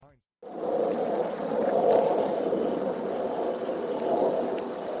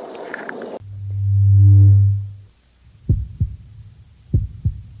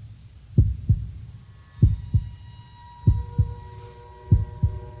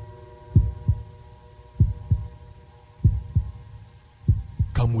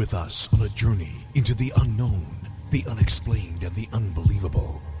Come with us on a journey into the unknown, the unexplained, and the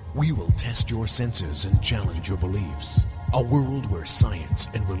unbelievable. We will test your senses and challenge your beliefs. A world where science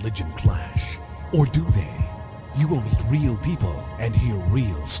and religion clash. Or do they? You will meet real people and hear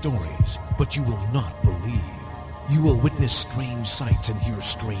real stories, but you will not believe. You will witness strange sights and hear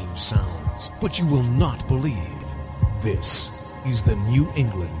strange sounds, but you will not believe. This is the New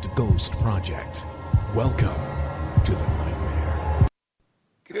England Ghost Project. Welcome to the nightmare.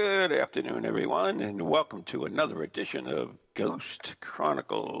 Good afternoon, everyone, and welcome to another edition of Ghost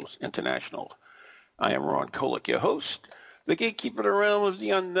Chronicles International. I am Ron Kolick, your host, the gatekeeper of the realm of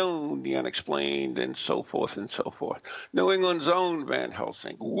the unknown, the unexplained, and so forth and so forth. New England's own Van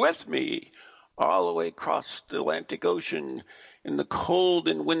Helsing. With me, all the way across the Atlantic Ocean, in the cold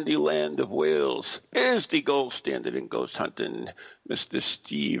and windy land of Wales, is the gold standard in ghost hunting, Mr.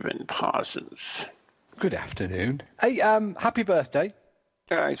 Stephen Parsons. Good afternoon. Hey, happy birthday.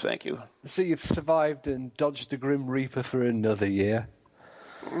 Thank you. See, you've survived and dodged the Grim Reaper for another year.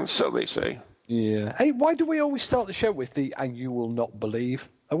 So they say. Yeah. Hey, why do we always start the show with the "and you will not believe"?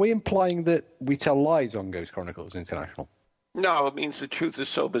 Are we implying that we tell lies on Ghost Chronicles International? No, it means the truth is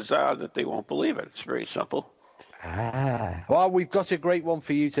so bizarre that they won't believe it. It's very simple. Ah. Well, we've got a great one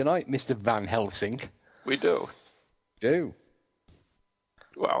for you tonight, Mr. Van Helsing. We do.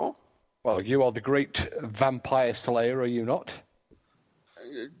 Well, you are the great vampire slayer, are you not?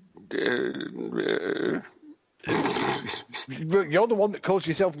 You're the one that calls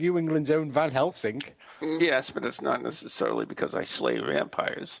yourself New England's own Van Helsing. Yes, but it's not necessarily because I slay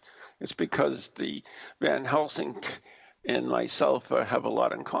vampires. It's because the Van Helsing and myself have a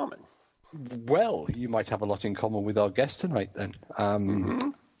lot in common. Well, you might have a lot in common with our guest tonight, then.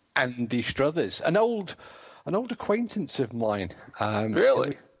 Andy Struthers, an old acquaintance of mine.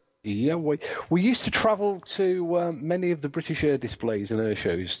 Really? Yeah, we used to travel to many of the British air displays and air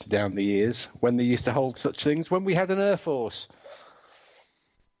shows down the years when they used to hold such things, when we had an air force.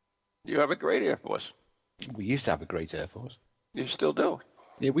 You have a great air force. We used to have a great air force. You still do.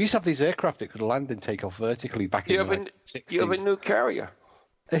 Yeah, we used to have these aircraft that could land and take off vertically back in the 1960s. You have a new carrier.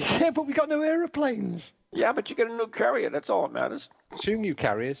 Yeah, but we got no aeroplanes. Yeah, but you get a new carrier. That's all that matters. 2 new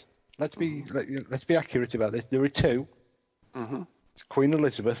carriers. Let's be accurate about this. There are 2. Mm-hmm. It's Queen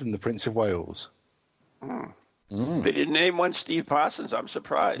Elizabeth and the Prince of Wales. They didn't name one Steve Parsons. I'm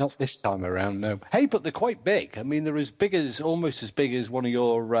surprised. Not this time around, no. Hey, but they're quite big. I mean, they're almost as big as one of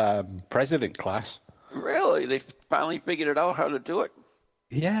your president class. Really? They finally figured it out how to do it?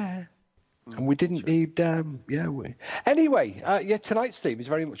 Yeah. And we didn't need, Anyway, tonight's theme is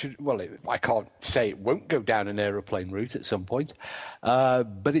very much, I can't say it won't go down an aeroplane route at some point,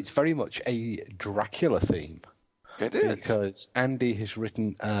 but it's very much a Dracula theme. It is. Because Andy has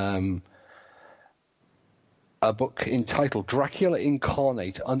written a book entitled Dracula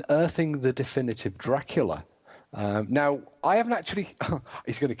Incarnate, Unearthing the Definitive Dracula. Now, I haven't actually...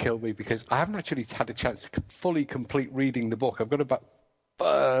 he's going to kill me because I haven't actually had a chance to fully complete reading the book. I've got about...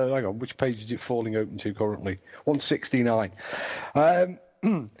 hang on, which page is it falling open to currently? 169.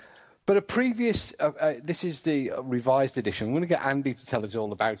 But a previous, this is the revised edition. I'm going to get Andy to tell us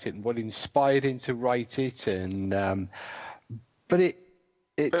all about it and what inspired him to write it. And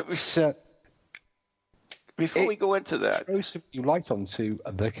before we go into that, throw some new light onto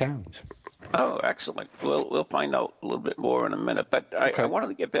the Count. Oh, excellent. We'll find out a little bit more in a minute. But I wanted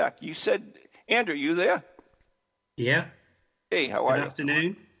to get back. You said, Andrew, you there? Yeah. Hey, how are you? Good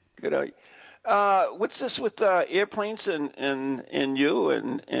afternoon. Good. How are you? What's this with airplanes and you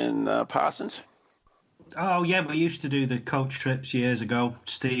and Parsons? Oh, yeah, we used to do the coach trips years ago.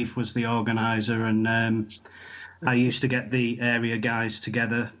 Steve was the organizer, and I used to get the area guys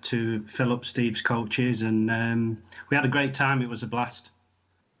together to fill up Steve's coaches, and we had a great time. It was a blast.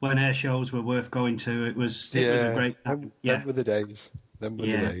 When air shows were worth going to, it was a great time. Them were the days. The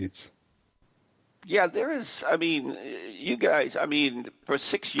days. Yeah, there is. I mean, you guys. I mean, for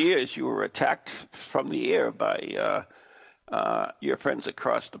 6 years you were attacked from the air by your friends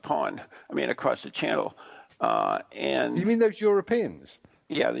across the pond. I mean, across the channel. And you mean those Europeans?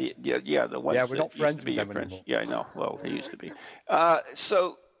 Yeah, the ones. Yeah, we're not friends with them anymore. Yeah, I know. Well, they used to be.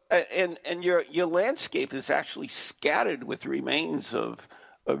 So, and your landscape is actually scattered with remains of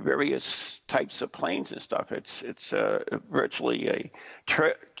various types of planes and stuff. It's virtually a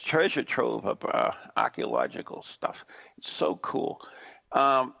treasure trove of archaeological stuff. It's so cool.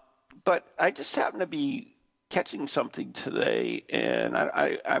 But I just happen to be catching something today, and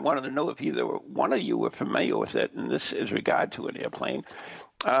I wanted to know if either one of you were familiar with it, and this is regard to an airplane.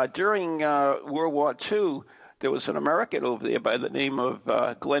 During World War II, there was an American over there by the name of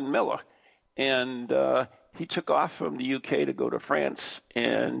Glenn Miller, and he took off from the UK to go to France,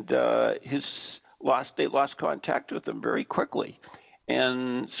 and they lost contact with him very quickly.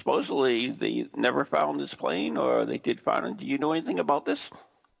 And supposedly they never found this plane, or they did find him. Do you know anything about this?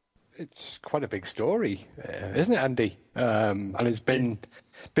 It's quite a big story, isn't it, Andy? And it's been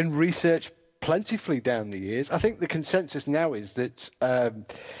researched plentifully down the years. I think the consensus now is that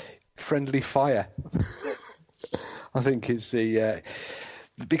friendly fire. I think is the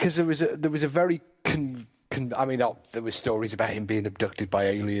because there was a very there were stories about him being abducted by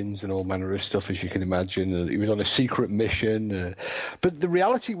aliens and all manner of stuff, as you can imagine. He was on a secret mission. But the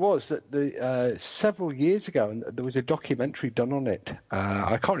reality was that several years ago, and there was a documentary done on it.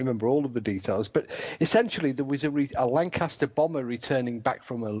 I can't remember all of the details, but essentially there was a Lancaster bomber returning back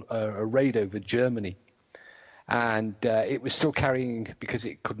from a raid over Germany. And it was still carrying, because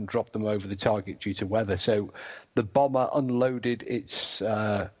it couldn't drop them over the target due to weather. So the bomber unloaded its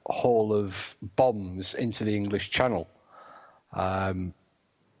haul of bombs into the English Channel.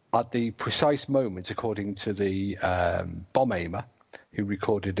 At the precise moment, according to the bomb aimer, who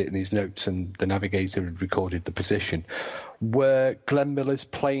recorded it in his notes, and the navigator had recorded the position, where Glenn Miller's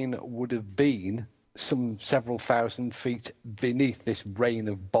plane would have been some several thousand feet beneath this rain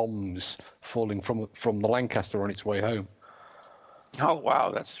of bombs falling from the Lancaster on its way home. Oh, wow.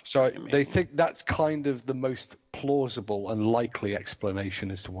 That's so they think that's kind of the most plausible and likely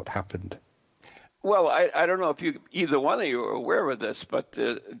explanation as to what happened. Well, I don't know if either one of you are aware of this, but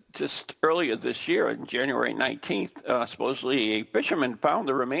just earlier this year, on January 19th, supposedly a fisherman found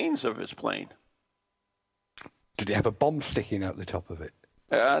the remains of his plane. Did he have a bomb sticking out the top of it?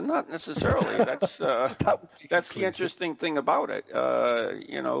 Not necessarily. That's that's the interesting thing about it.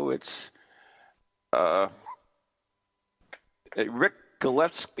 It's Rick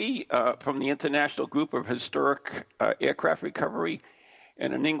Gillespie from the International Group of Historic Aircraft Recovery,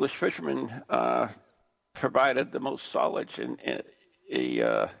 and an English fisherman provided the most solid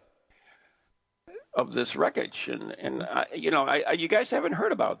of this wreckage. And you guys haven't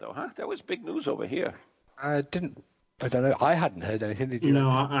heard about it, though, huh? That was big news over here. I don't know. I hadn't heard anything. Did you? No,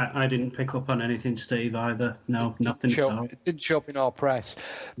 I didn't pick up on anything, Steve, either. No, nothing at all. It didn't show up in our press.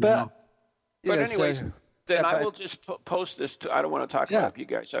 But, no. Anyways, then I will just post this. I don't want to talk about you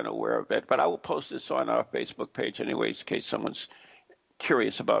guys. I'm aware of it, but I will post this on our Facebook page anyways, in case someone's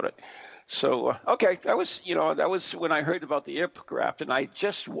curious about it. So, okay, that was when I heard about the aircraft, and I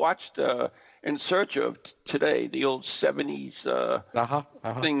just watched In Search of today, the old 70s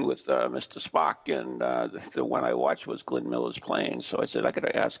thing with Mr. Spock, and the one I watched was Glenn Miller's plane. So I said, I got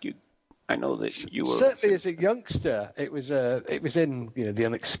to ask you. I know that you were certainly as a youngster. It was in the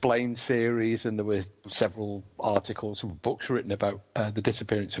Unexplained series, and there were several articles and books written about the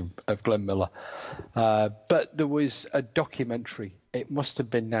disappearance of Glenn Miller. But there was a documentary. It must have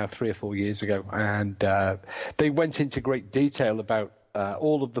been now 3 or 4 years ago, and they went into great detail about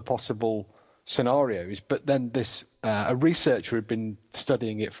all of the possible scenarios. But then a researcher had been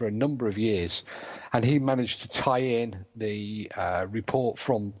studying it for a number of years, and he managed to tie in the report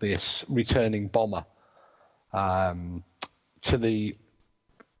from this returning bomber to the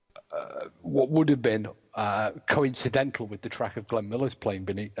what would have been coincidental with the track of Glenn Miller's plane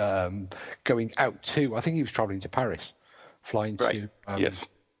going out to, I think he was traveling to Paris, flying to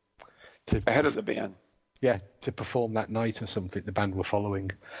ahead of the band. Yeah, to perform that night or something, the band were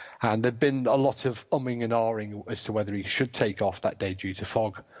following. And there'd been a lot of umming and ahhing as to whether he should take off that day due to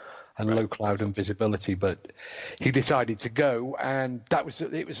fog and low cloud and visibility. But he decided to go, and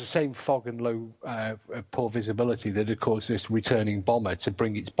it was the same fog and low, poor visibility that had caused this returning bomber to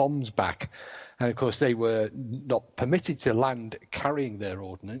bring its bombs back. And, of course, they were not permitted to land carrying their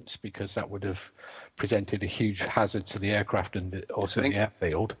ordnance, because that would have presented a huge hazard to the aircraft and also the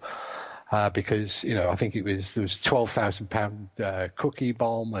airfield. Because I think there was 12,000-pound cookie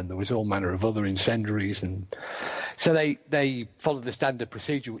bomb, and there was all manner of other incendiaries, and so they followed the standard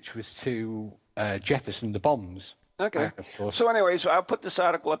procedure, which was to jettison the bombs. Okay. So, anyways, I'll put this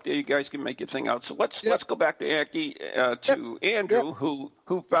article up there. You guys can make your thing out. So let's go back to Andrew,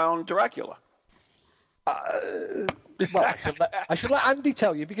 who found Dracula. Well, I should let Andy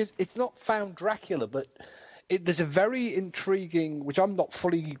tell you, because it's not found Dracula, but there's a very intriguing, which I'm not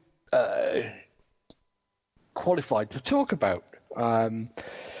fully qualified to talk about.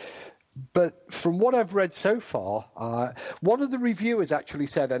 But from what I've read so far, one of the reviewers actually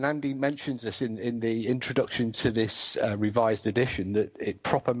said, and Andy mentions this in the introduction to this revised edition, that it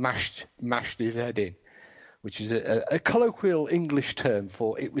proper mashed his head in, which is a colloquial English term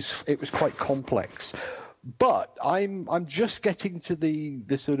for it was quite complex. But I'm just getting to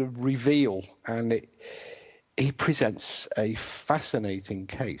the sort of reveal, and he presents a fascinating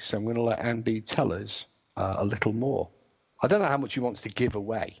case. I'm going to let Andy tell us a little more. I don't know how much he wants to give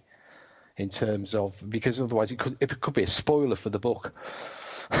away in terms of, because otherwise it could be a spoiler for the book.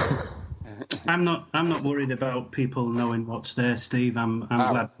 I'm not worried about people knowing what's there, Steve. I'm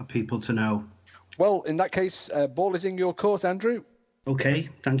glad for people to know. Well, in that case, ball is in your court, Andrew. Okay,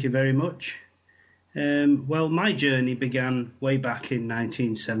 thank you very much. Well, my journey began way back in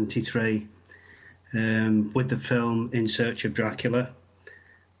 1973 with the film In Search of Dracula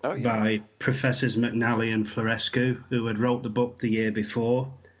by Professors McNally and Florescu, who had wrote the book the year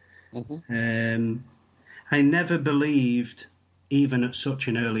before. I never believed, even at such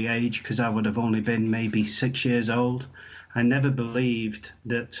an early age, because I would have only been maybe 6 years old, I never believed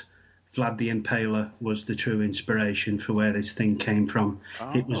that Vlad the Impaler was the true inspiration for where this thing came from.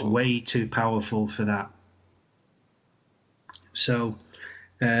 It was way too powerful for that. So,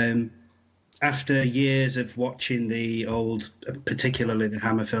 after years of watching the old, particularly the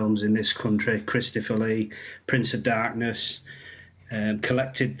Hammer films in this country, Christopher Lee, Prince of Darkness,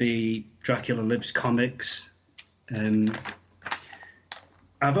 collected the Dracula Lives comics,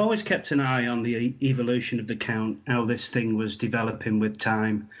 I've always kept an eye on the evolution of the Count, how this thing was developing with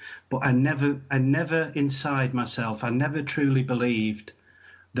time, but I never inside myself, I never truly believed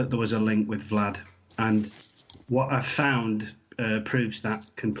that there was a link with Vlad. And what I've found proves that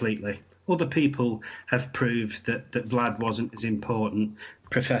completely. Other people have proved that Vlad wasn't as important.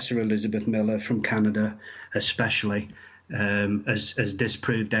 Professor Elizabeth Miller from Canada, especially, has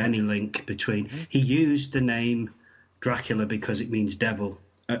disproved any link between. He used the name Dracula because it means devil.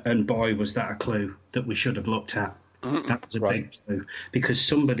 And boy, was that a clue that we should have looked at. That was a big clue. Because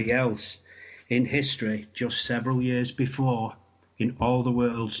somebody else in history, just several years before, in all the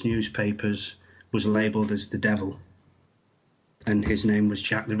world's newspapers, was labelled as the devil. And his name was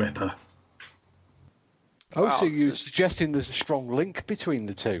Jack the Ripper. Oh, wow. So you're suggesting there's a strong link between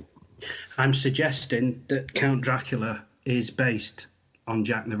the two? I'm suggesting that Count Dracula is based on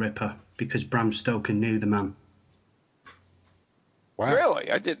Jack the Ripper because Bram Stoker knew the man. Wow. Really?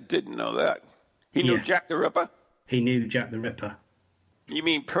 I didn't know that. He knew Jack the Ripper? He knew Jack the Ripper. You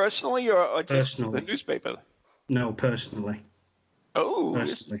mean personally or just personally. The newspaper? No, personally. Oh,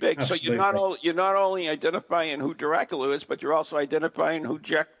 this is big. Absolutely. So you're not only identifying who Dracula is, but you're also identifying who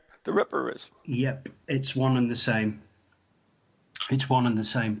Jack the Ripper is. Yep, it's one and the same. It's one and the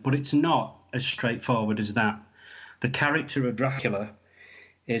same, but it's not as straightforward as that. The character of Dracula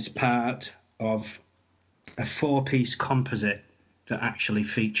is part of a 4-piece composite that actually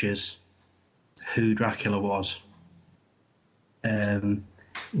features who Dracula was.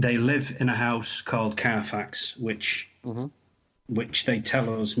 They live in a house called Carfax, which they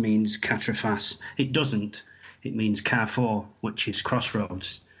tell us means Catrafas. It doesn't. It means Carrefour, which is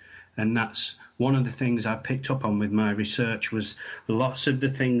crossroads. And that's one of the things I picked up on with my research was lots of the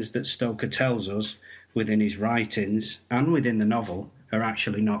things that Stoker tells us within his writings and within the novel are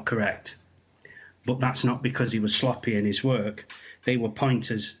actually not correct. But that's not because he was sloppy in his work. They were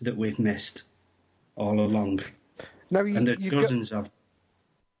pointers that we've missed all along. Now and there are dozens of.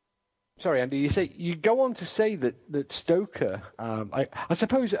 Sorry, Andy. You go on to say that Stoker. I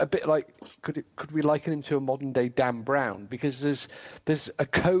suppose a bit like could we liken him to a modern day Dan Brown, because there's a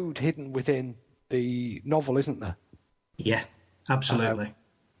code hidden within the novel, isn't there? Yeah, absolutely.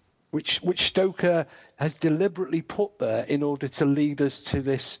 Which Stoker has deliberately put there in order to lead us to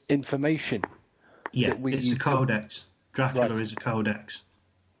this information. Yeah, it's a codex. Dracula is a codex.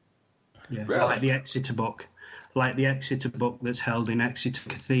 Yeah, really? Like the Exeter book. Like the Exeter book that's held in Exeter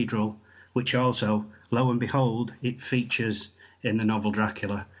Cathedral, which also, lo and behold, it features in the novel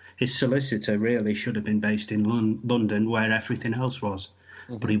Dracula. His solicitor really should have been based in London, where everything else was,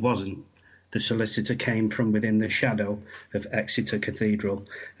 but he wasn't. The solicitor came from within the shadow of Exeter Cathedral,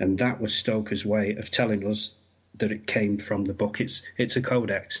 and that was Stoker's way of telling us that it came from the book. It's a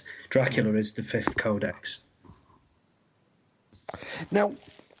codex. Dracula is the 5th codex. Now,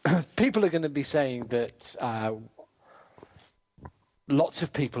 people are going to be saying that lots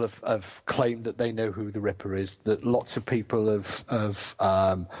of people have claimed that they know who the Ripper is, that lots of people have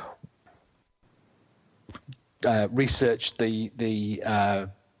researched the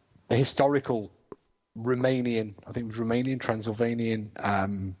historical Romanian, I think it was Romanian,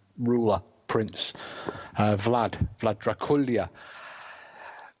 Transylvanian ruler, Prince Vlad Dracula.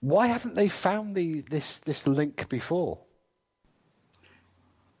 Why haven't they found this link before?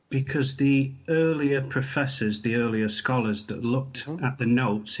 Because the earlier professors, the earlier scholars that looked at the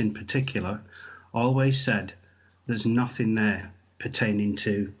notes in particular, always said there's nothing there pertaining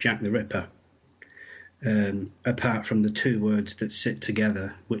to Jack the Ripper, apart from the 2 words that sit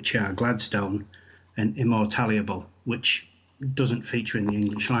together, which are Gladstone and immortaliable, which doesn't feature in the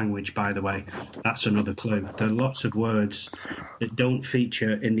English language, by the way. That's another clue. There are lots of words that don't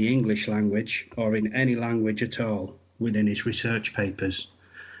feature in the English language or in any language at all within his research papers.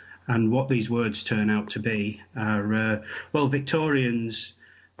 And what these words turn out to be are, Victorians,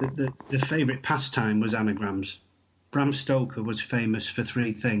 the favourite pastime was anagrams. Bram Stoker was famous for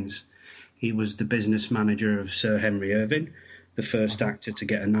three things. He was the business manager of Sir Henry Irving, the first actor to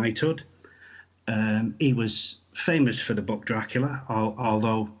get a knighthood. He was famous for the book Dracula,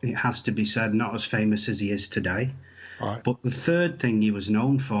 although it has to be said not as famous as he is today. Right. But the third thing he was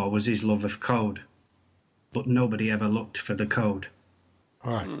known for was his love of code. But nobody ever looked for the code.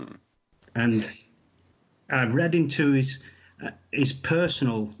 Right. And I've read into his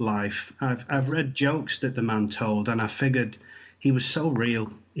personal life. I've read jokes that the man told, and I figured he was so real.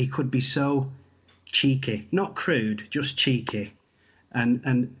 He could be so cheeky, not crude, just cheeky,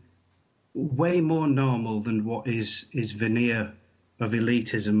 and way more normal than what his veneer of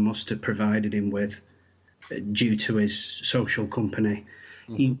elitism must have provided him with due to his social company.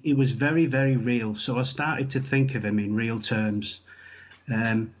 Mm-hmm. He was very, very real. So I started to think of him in real terms.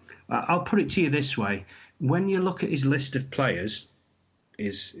 I'll put it to you this way. When you look at his list of players,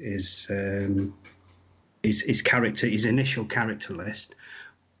 his character, his initial character list,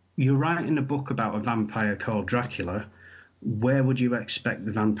 you're writing a book about a vampire called Dracula. Where would you expect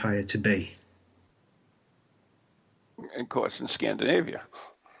the vampire to be? Of course, in Scandinavia.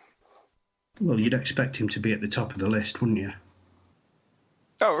 Well, you'd expect him to be at the top of the list, wouldn't you?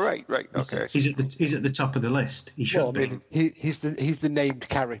 Oh, right, okay. He's at the top of the list. He should be. He's the named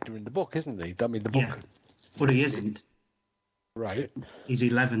character in the book, isn't he? I mean, the book. Yeah. But he isn't. Right. He's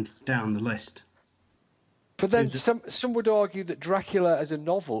 11th down the list. But then some would argue that Dracula as a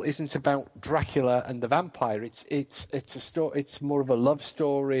novel isn't about Dracula and the vampire. It's a story. It's more of a love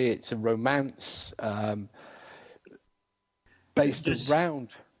story. It's a romance based around.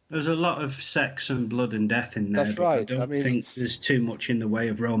 There's a lot of sex and blood and death in there. That's right. I don't think there's too much in the way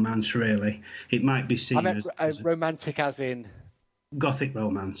of romance, really. It might be seen as romantic, as in Gothic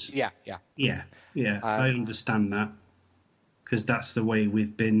romance. Yeah. I understand that because that's the way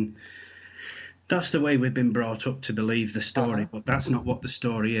we've been. That's the way we've been brought up to believe the story, but that's not what the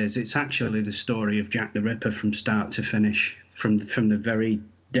story is. It's actually the story of Jack the Ripper from start to finish, from the very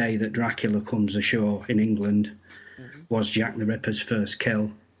day that Dracula comes ashore in England, was Jack the Ripper's first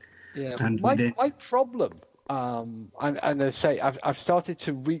kill. Yeah, and my problem, and I say I've started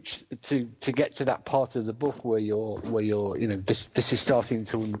to reach to get to that part of the book where you're this is starting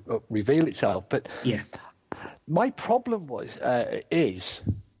to reveal itself. But yeah, my problem is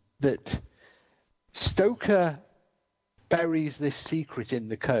that Stoker buries this secret in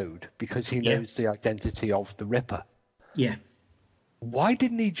the code because he knows the identity of the Ripper. Yeah. Why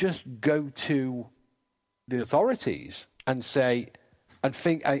didn't he just go to the authorities and say, and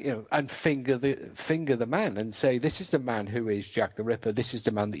finger the man and say, this is the man who is Jack the Ripper. This is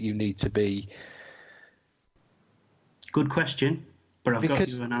the man that you need to be. Good question, but I've got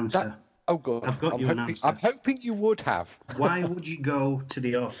you an answer. God. I've got you an answer. I'm hoping you would have. Why would you go to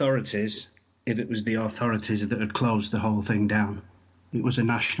the authorities if it was the authorities that had closed the whole thing down? It was a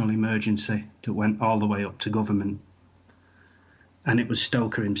national emergency that went all the way up to government. And it was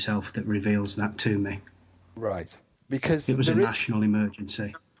Stoker himself that reveals that to me. Right. Because it was a national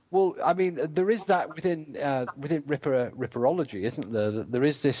emergency. Well, I mean, there is that within Ripperology, isn't there? There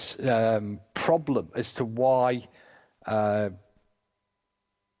is this problem as to why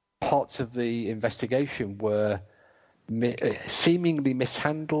parts of the investigation were seemingly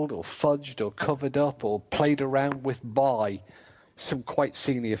mishandled or fudged or covered up or played around with by some quite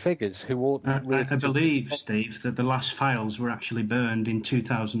senior figures who ought really... I believe, Steve, that the last files were actually burned in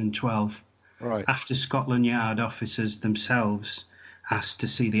 2012. Right. After Scotland Yard officers themselves asked to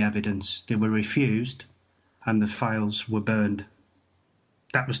see the evidence. They were refused and the files were burned.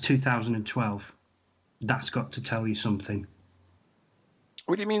 That was 2012. That's got to tell you something.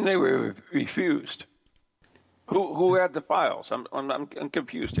 What do you mean they were refused? Who had the files? I'm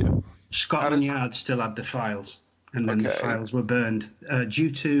confused here. Scotland Yard still had the files, and then the files were burned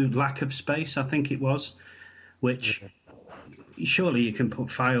due to lack of space, I think it was, which surely you can put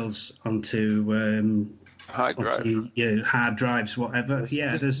files onto hard drives, whatever.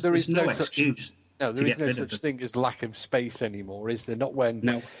 There is no excuse. No, there is no such thing as lack of space anymore, is there? Not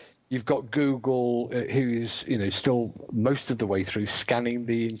when you've got Google, who's still most of the way through scanning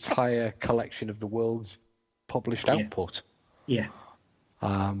the entire collection of the world's published output. Yeah.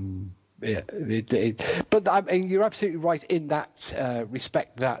 But I mean, you're absolutely right in that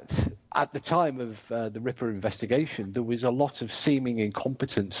respect that at the time of the Ripper investigation, there was a lot of seeming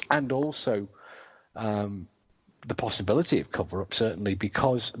incompetence and also the possibility of cover-up, certainly,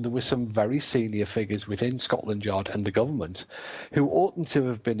 because there were some very senior figures within Scotland Yard and the government who oughtn't to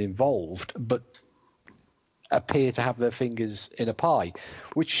have been involved, but appear to have their fingers in a pie,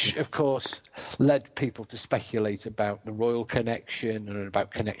 which, of course, led people to speculate about the royal connection and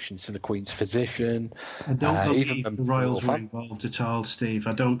about connections to the Queen's physician. I don't believe the royals were involved at all, Steve.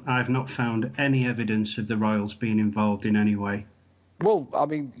 I've not found any evidence of the royals being involved in any way. Well, I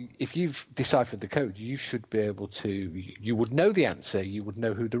mean, if you've deciphered the code, you should be able to. You would know the answer. You would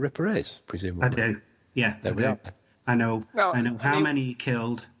know who the Ripper is, presumably. I do. Yeah, there we are. I know. I know how many he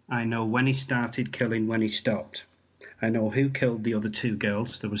killed. I know when he started killing, when he stopped. I know who killed the other 2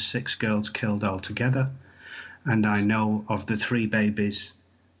 girls. There were 6 girls killed altogether, and I know of the 3 babies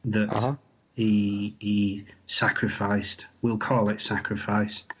that he sacrificed. We'll call it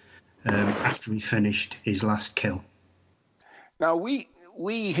sacrifice after he finished his last kill. Now, we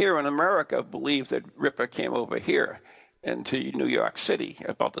here in America believe that Ripper came over here into New York City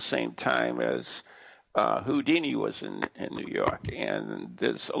about the same time as Houdini was in New York. And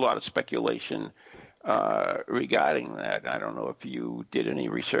there's a lot of speculation regarding that. I don't know if you did any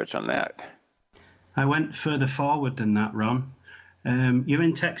research on that. I went further forward than that, Ron. You're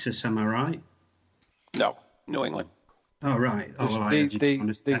in Texas, am I right? No, New England. Oh, right. Oh, well,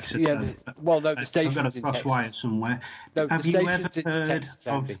 the station's I've got a cross wire somewhere. No, have you ever heard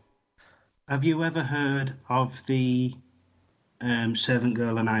of? Have you ever heard of the Servant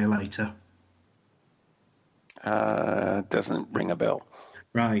Girl Annihilator? Doesn't ring a bell.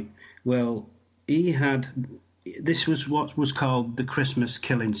 Right. Well, he had. This was what was called the Christmas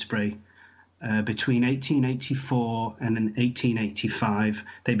killing spree. Between 1884 and 1885,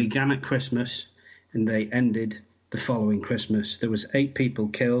 they began at Christmas and they ended the following Christmas. There was 8 people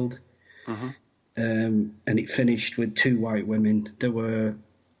killed, and it finished with 2 white women.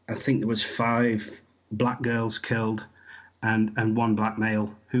 I think there was 5 black girls killed, and 1 black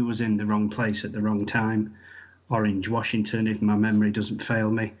male who was in the wrong place at the wrong time. Orange, Washington, if my memory doesn't fail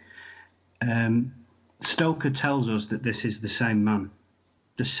me. Stoker tells us that this is the same man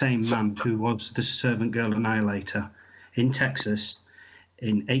who was the Servant Girl Annihilator in Texas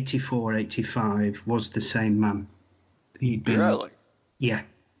in 84, 85 was the same man. He'd been, really? Yeah,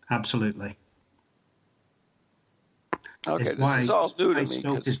 absolutely. Okay, it's this is all new to me.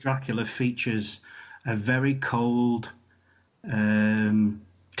 Stoker's Dracula features a very cold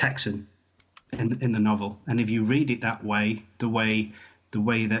Texan in the novel, and if you read it that way, the way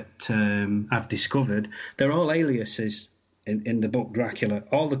that I've discovered, they're all aliases in the book Dracula.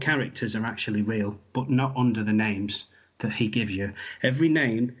 All the characters are actually real, but not under the names that he gives you. Every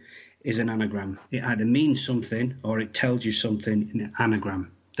name is an anagram. It either means something or it tells you something in an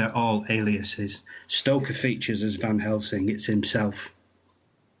anagram. They're all aliases. Stoker features as Van Helsing. It's himself.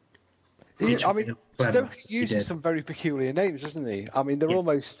 Stoker uses some very peculiar names, doesn't he? I mean, they're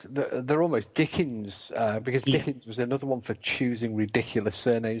almost Dickens, because Dickens was another one for choosing ridiculous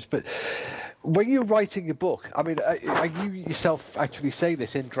surnames. But when you're writing a book, I mean, you yourself actually say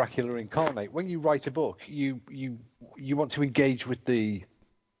this in Dracula Incarnate. When you write a book, you want to engage with the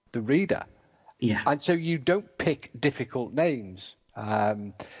reader, and so you don't pick difficult names.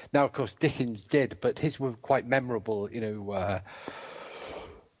 Now, of course, Dickens did, but his were quite memorable,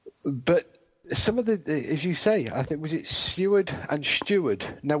 but some of the, as you say, I think, was it Seward and Steward?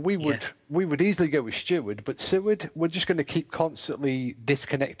 Now, we would easily go with Steward, but Seward, we're just going to keep constantly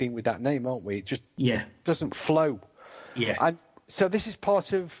disconnecting with that name, aren't we? It just doesn't flow. Yeah. And so this is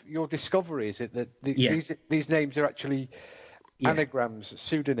part of your discovery, is it, that these names are actually anagrams,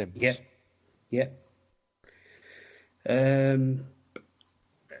 pseudonyms? Yeah.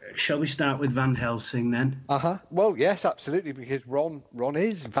 Shall we start with Van Helsing then? Well, yes, absolutely, because Ron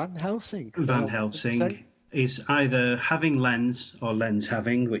is Van Helsing. Van Helsing is either having lens or lens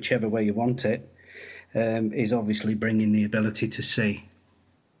having, whichever way you want it, is obviously bringing the ability to see.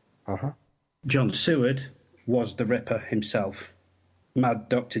 John Seward was the Ripper himself, Mad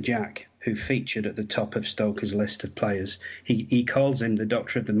Dr. Jack, who featured at the top of Stoker's list of players. He calls him the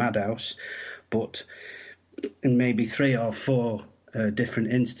Doctor of the Madhouse, but in maybe 3 or 4 different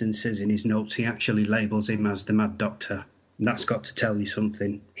instances in his notes, he actually labels him as the Mad Doctor. And that's got to tell you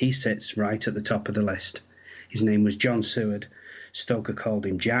something. He sits right at the top of the list. His name was John Seward. Stoker called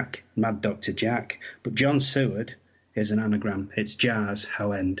him Jack, Mad Dr. Jack. But John Seward is an anagram. It's Jars,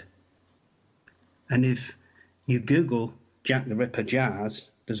 how end. And if you Google Jack the Ripper Jars,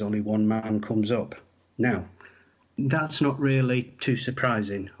 there's only one man comes up. Now, that's not really too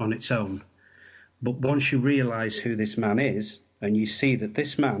surprising on its own. But once you realise who this man is, and you see that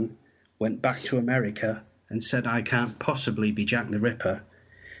this man went back to America and said, I can't possibly be Jack the Ripper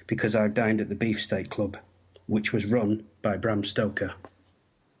because I've dined at the Beefsteak Club. which was run by Bram Stoker.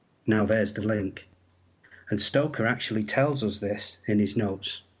 Now there's the link. And Stoker actually tells us this in his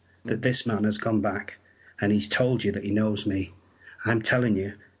notes, that this man has gone back and he's told you that he knows me. I'm telling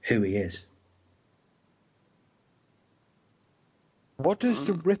you who he is. What does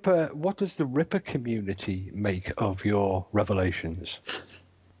the Ripper community make of your revelations?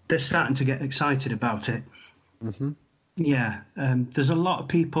 They're starting to get excited about it. Mm-hmm. Yeah, there's a lot of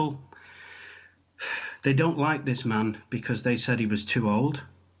people. They don't like this man because they said he was too old.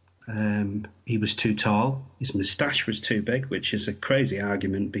 He was too tall. His moustache was too big, which is a crazy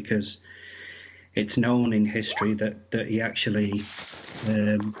argument because it's known in history that he actually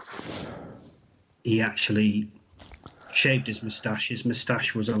shaved his moustache. His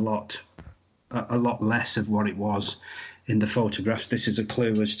moustache was a lot less of what it was in the photographs. This is a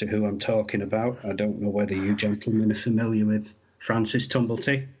clue as to who I'm talking about. I don't know whether you gentlemen are familiar with Francis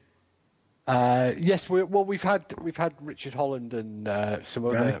Tumblety. Yes, we've had Richard Holland and some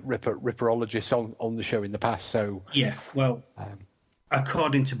other ripperologists on the show in the past. So yeah, well,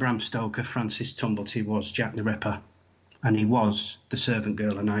 according to Bram Stoker, Francis Tumblety was Jack the Ripper, and he was the servant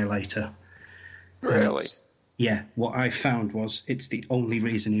girl annihilator. Really? Yeah. What I found was it's the only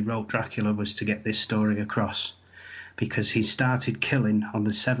reason he wrote Dracula was to get this story across, because he started killing on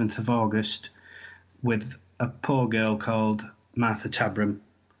the 7th of August with a poor girl called Martha Tabram.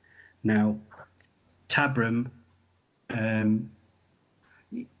 Now, Tabram,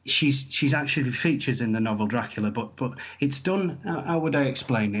 she's actually features in the novel Dracula, but it's done. How would I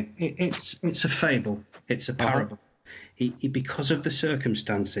explain it? It's a fable. It's a parable. He, because of the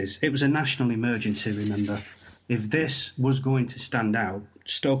circumstances, it was a national emergency. Remember, if this was going to stand out,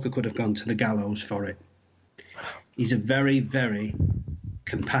 Stoker could have gone to the gallows for it. He's a very, very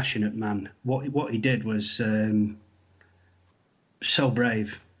compassionate man. What he did was so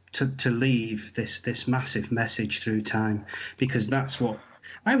brave. To leave this massive message through time, because that's what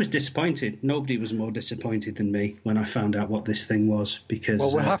I was disappointed. Nobody was more disappointed than me when I found out what this thing was. Because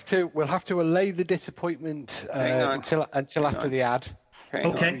we'll have to allay the disappointment until after the ad.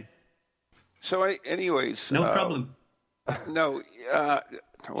 Okay. So, anyways, no problem. No,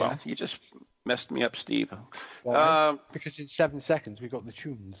 you just messed me up, Steve. Because in 7 seconds we got the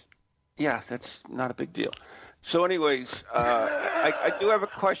tunes. Yeah, that's not a big deal. So anyways, I do have a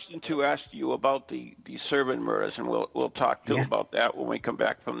question to ask you about the servant murders, and we'll talk too about that when we come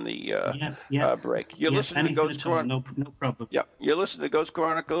back from the break. You're listening to Ghost Chronicles. No problem. Yeah, you're listening to Ghost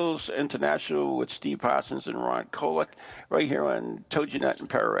Chronicles International with Steve Parsons and Ron Kolick right here on TogiNet and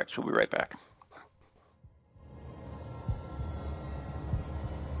Pararex. We'll be right back.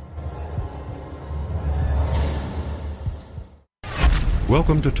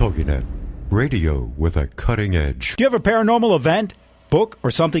 Welcome to TogiNet, radio with a cutting edge. Do you have a paranormal event, book,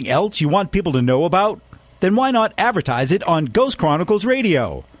 or something else you want people to know about? Then why not advertise it on Ghost Chronicles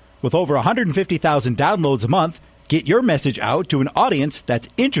Radio? With over 150,000 downloads a month, get your message out to an audience that's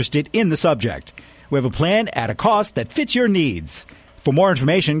interested in the subject. We have a plan at a cost that fits your needs. For more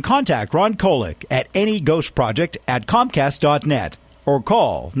information, contact Ron Kolick at anyghostproject@comcast.net or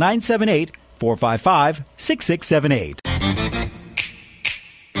call 978-455-6678.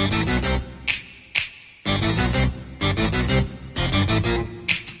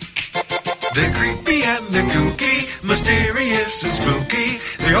 They're creepy and they're kooky, mysterious and spooky.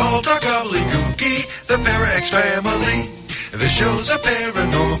 They all talk gobbledygooky, the Parax family. The shows are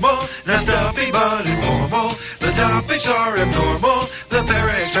paranormal, not stuffy but informal. The topics are abnormal, the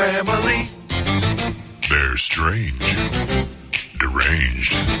Parax family. They're strange,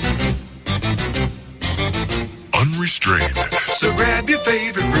 deranged, unrestrained. So grab your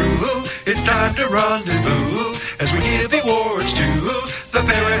favorite brew, it's time to rendezvous as we give awards to the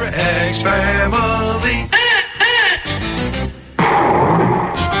Parax family.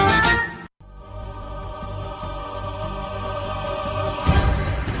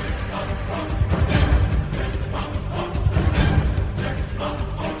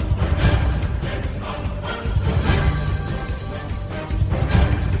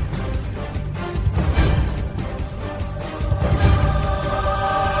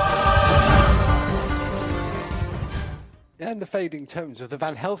 And the fading tones of the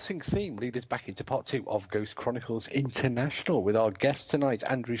Van Helsing theme lead us back into part 2 of Ghost Chronicles International with our guest tonight,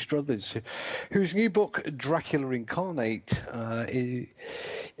 Andy Struthers, whose new book, Dracula Incarnate,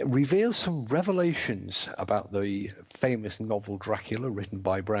 reveals some revelations about the famous novel Dracula written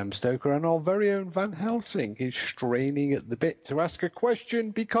by Bram Stoker, and our very own Van Helsing is straining at the bit to ask a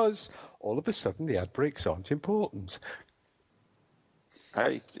question because all of a sudden the ad breaks aren't important.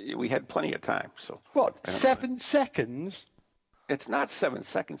 We had plenty of time. So what? 7 seconds? It's not 7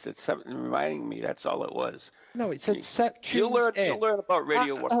 seconds. It's 7. Reminding me that's all it was. No, it said set. You'll learn about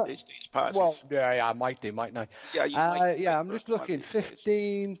radio one of these days, Pods. Well, yeah, I might do, mightn't I? Yeah, you might. Yeah, I'm just looking.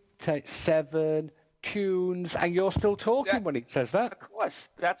 15, 7 tunes, and you're still talking when it says that. Of course,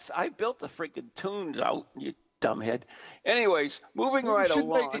 I built the freaking tunes out, you dumbhead. Anyways, moving right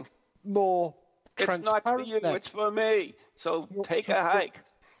along. Make it more it's not for you, then. It's for me. So take a hike.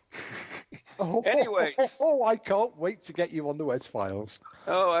 Anyways. I can't wait to get you on the Wes Files.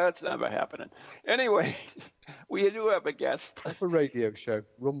 Oh, that's never happening. Anyway, we do have a guest. That's a radio show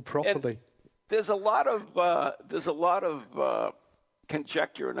run properly. And there's a lot of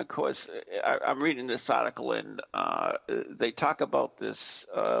conjecture, and of course, I'm reading this article, and they talk about this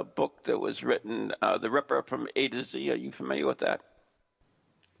book that was written, "The Ripper from A to Z." Are you familiar with that?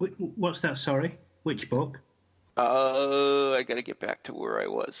 What's that? Sorry, which book? I got to get back to where I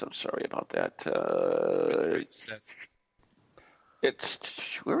was. I'm sorry about that.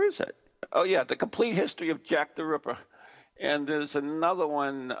 Where is it? Oh yeah, The Complete History of Jack the Ripper. And there's another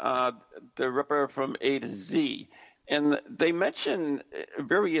one, The Ripper from A to Z. And they mention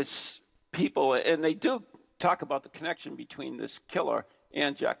various people, and they do talk about the connection between this killer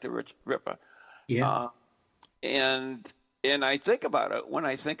and Jack the Ripper. Yeah. And I think about it when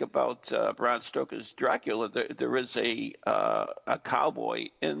I think about Bram Stoker's Dracula. There is a cowboy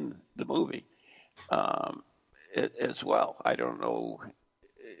in the movie as well. I don't know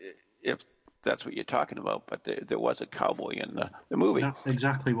if that's what you're talking about, but there was a cowboy in the movie. That's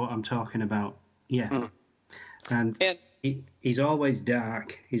exactly what I'm talking about. Yeah. And he's always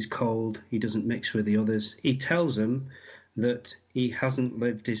dark. He's cold. He doesn't mix with the others. He tells them that he hasn't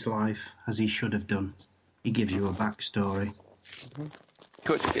lived his life as he should have done. He gives you a backstory. Of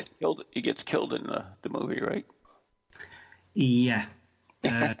course, he gets killed in the movie, right? Yeah.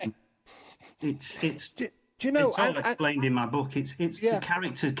 It's do you know? It's all explained in my book. It's the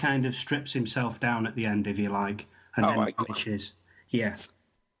character kind of strips himself down at the end, if you like, and then vanishes. Yeah.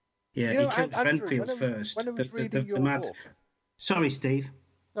 Yeah. You know, he kills Renfield first. When I was reading your book. Sorry, Steve.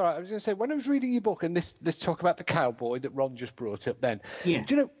 All right, I was going to say, when I was reading your book, and this talk about the cowboy that Ron just brought up, then. Yeah.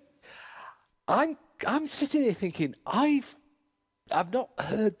 Do you know? I'm sitting here thinking I've not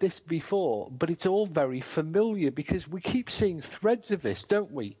heard this before, but it's all very familiar because we keep seeing threads of this,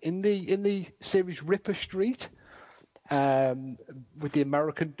 don't we? In the series Ripper Street, with the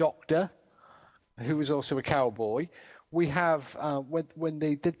American doctor, who was also a cowboy. We have when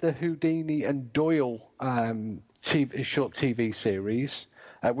they did the Houdini and Doyle short TV series,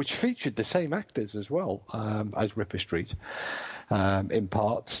 which featured the same actors as well as Ripper Street in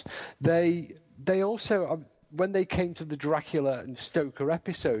parts. They also, when they came to the Dracula and Stoker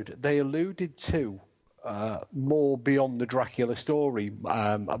episode, they alluded to more beyond the Dracula story,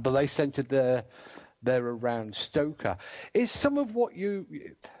 but they centered their around Stoker. Is some of what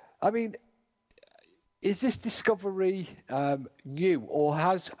is this discovery new, or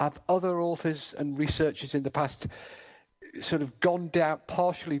have other authors and researchers in the past sort of gone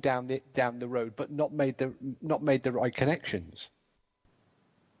partially down the road, but not made the right connections?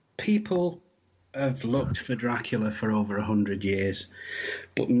 People have looked for Dracula for over 100 years,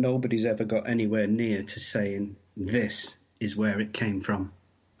 but nobody's ever got anywhere near to saying this is where it came from.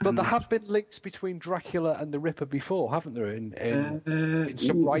 But there have been links between Dracula and the Ripper before, haven't there, in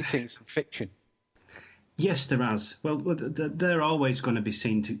some writings and fiction? Yes, there has. Well, they're always going to be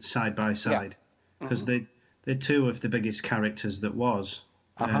seen side by side because they're two of the biggest characters that was.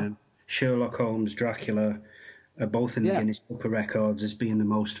 Sherlock Holmes, Dracula, are both in the Guinness Book of Records as being the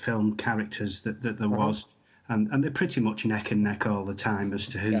most filmed characters that there was. And they're pretty much neck and neck all the time as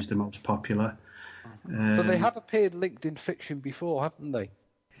to who's the most popular. But they have appeared linked in fiction before, haven't they?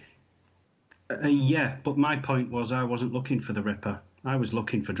 Yeah, but my point was I wasn't looking for the Ripper. I was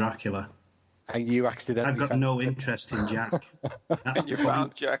looking for Dracula. And you accidentally... I've got no interest in Jack. And you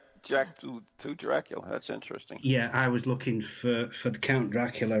found Jack through Dracula. That's interesting. Yeah, I was looking for the Count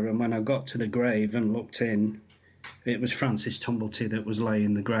Dracula, and when I got to the grave and looked in, it was Francis Tumblety that was laying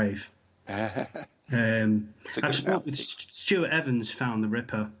in the grave. I spoke with Stuart Evans, found the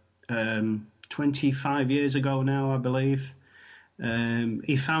Ripper 25 years ago now, I believe.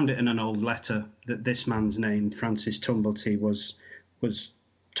 He found it in an old letter that this man's name, Francis Tumblety, was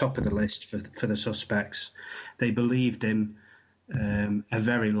top of the list for the suspects. They believed him a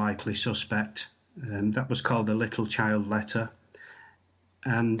very likely suspect. That was called the Little Child Letter.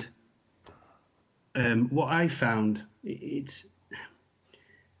 And what I found,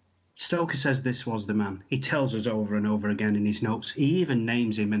 Stoker says this was the man. He tells us over and over again in his notes. He even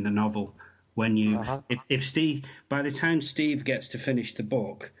names him in the novel. When you, if Steve, by the time Steve gets to finish the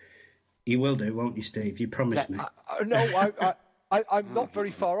book, you will do, won't you, Steve? You promised me. I'm not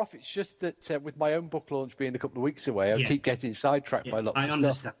very far off. It's just that with my own book launch being a couple of weeks away, I keep getting sidetracked by lots of stuff. I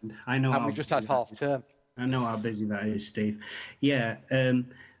understand. I know. And we just had half term. I know how busy that is, Steve. Yeah.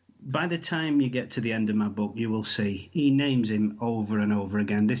 By the time you get to the end of my book, you will see he names him over and over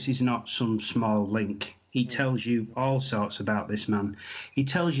again. This is not some small link. He tells you all sorts about this man. He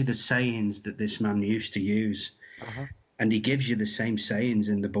tells you the sayings that this man used to use. And he gives you the same sayings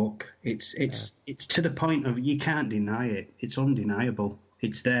in the book. It's to the point of you can't deny it. It's undeniable.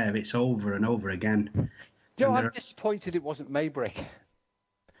 It's there. It's over and over again. I'm disappointed it wasn't Maybrick.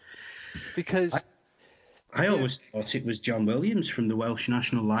 Because... I always thought it was John Williams from the Welsh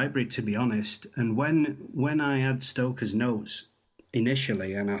National Library, to be honest. And when I had Stoker's notes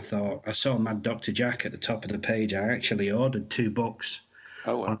initially, and I saw Mad Dr. Jack at the top of the page, I actually ordered 2 books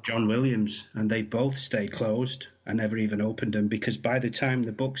on John Williams, and they both stayed closed. I never even opened them, because by the time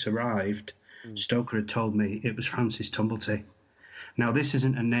the books arrived, Stoker had told me it was Francis Tumblety. Now, this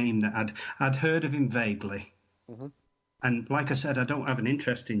isn't a name that I'd heard of him vaguely. And like I said, I don't have an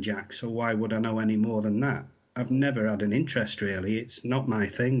interest in Jack, so why would I know any more than that? I've never had an interest, really. It's not my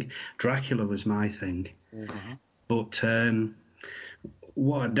thing. Dracula was my thing. But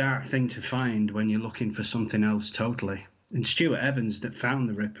what a dark thing to find when you're looking for something else totally. And Stuart Evans, that found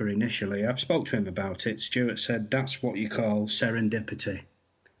the Ripper initially, I've spoke to him about it. Stuart said that's what you call serendipity.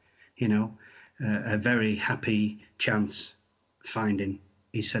 You know, a very happy chance finding.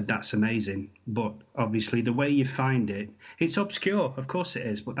 He said, that's amazing. But obviously the way you find it, it's obscure. Of course it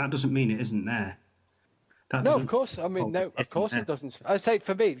is, but that doesn't mean it isn't there. No, of course. I mean, no, of course it doesn't. I say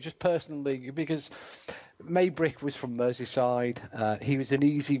for me, just personally, because Maybrick was from Merseyside. He was an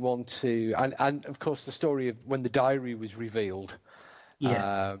easy one to... And of course, the story of when the diary was revealed.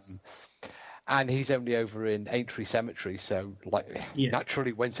 Yeah. And he's only over in Aintree Cemetery, so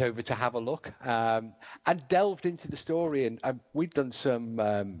naturally went over to have a look and delved into the story. And we'd done some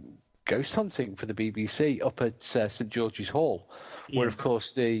ghost hunting for the BBC up at St George's Hall, where, of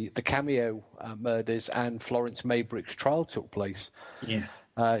course, the cameo murders and Florence Maybrick's trial took place. Yeah.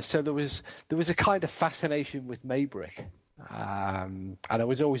 So there was a kind of fascination with Maybrick. And I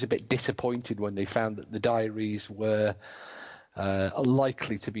was always a bit disappointed when they found that the diaries were...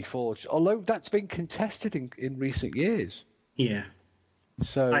 likely to be forged, although that's been contested in recent years. Yeah.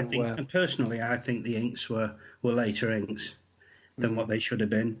 So I think, and personally, I think the inks were later inks than what they should have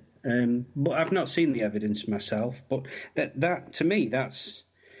been. But I've not seen the evidence myself. But that to me,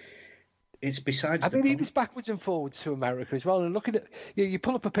 it's besides. I mean, he was backwards and forwards to America as well. And looking at you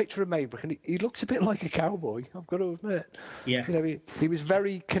pull up a picture of Maybrick, and he looks a bit like a cowboy. I've got to admit. Yeah. You know, he was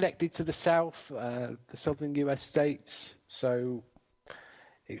very connected to the South, the southern U.S. states. So,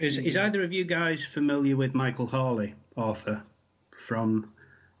 is either of you guys familiar with Michael Hawley, author from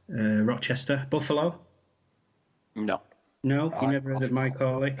Rochester, Buffalo? No. No, you never heard of Mike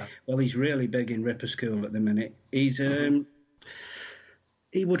Hawley? No. Well, he's really big in Ripper School at the minute. He's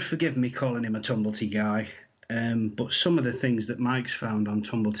he would forgive me calling him a Tumblety guy, but some of the things that Mike's found on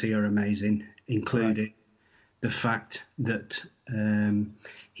Tumblety are amazing, including the fact that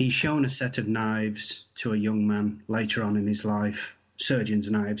he's shown a set of knives to a young man later on in his life, surgeon's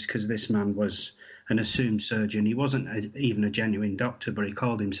knives, because this man was an assumed surgeon. He wasn't even a genuine doctor, but he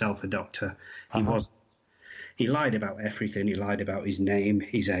called himself a doctor. He was. He lied about everything. He lied about his name,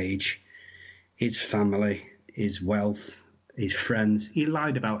 his age, his family, his wealth, his friends. He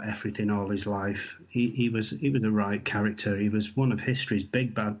lied about everything all his life. He was a right character. He was one of history's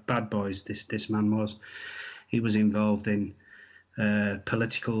big bad boys. This man was. He was involved in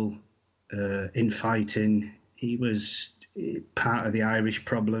political infighting. He was part of the Irish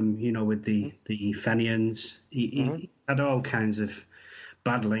problem, you know, with the Fenians. He had all kinds of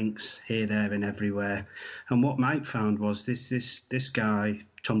bad links here, there, and everywhere. And what Mike found was this guy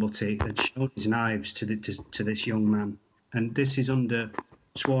Tumblety had shown his knives to this young man, and this is under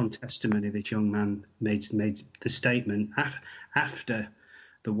sworn testimony. This young man made the statement after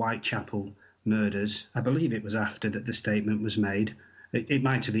the Whitechapel murders. I believe it was after that the statement was made. It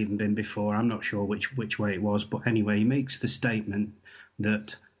might have even been before. I'm not sure which way it was, but anyway, he makes the statement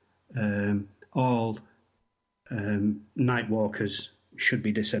that all night walkers should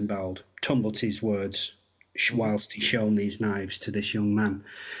be disemboweled. Tumblety's words, whilst he shown these knives to this young man.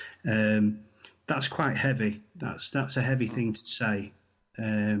 That's quite heavy. That's a heavy thing to say.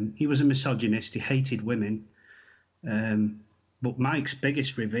 He was a misogynist. He hated women. But Mike's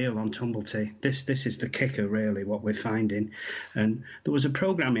biggest reveal on Tumblety, this is the kicker, really, what we're finding. And there was a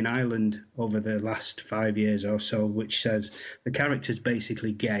programme in Ireland over the last 5 years or so which says the character's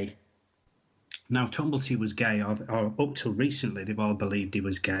basically gay. Now, Tumblety was gay, or up till recently, they've all believed he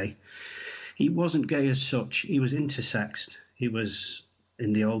was gay. He wasn't gay as such. He was intersexed. He was,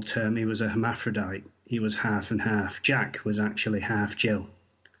 in the old term, he was a hermaphrodite. He was half and half. Jack was actually half Jill.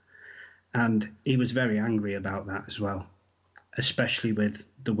 And he was very angry about that as well, especially with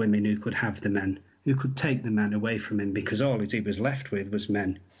the women who could have the men, who could take the men away from him, because all he was left with was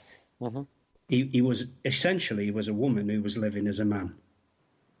men. Mm-hmm. He was essentially he was a woman who was living as a man,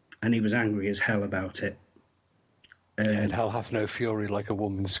 and he was angry as hell about it. And hell hath no fury like a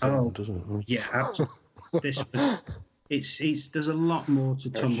woman's scorn, doesn't it? Yeah, absolutely. There's a lot more to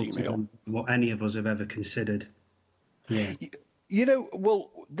Tumbleton than what any of us have ever considered. Yeah. You know, well,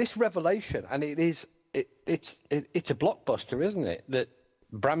 this revelation, and it's a blockbuster, isn't it? That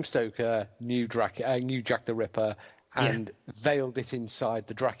Bram Stoker knew Jack the Ripper and veiled it inside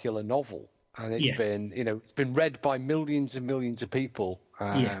the Dracula novel, and it's been, it's been read by millions and millions of people,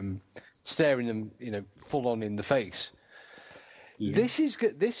 staring them, full on in the face. Yeah.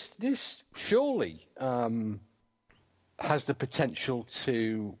 This surely has the potential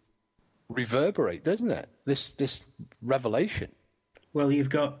to reverberate, doesn't it? This revelation. Well, you've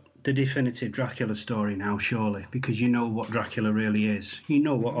got the definitive Dracula story now, surely, because you know what Dracula really is. You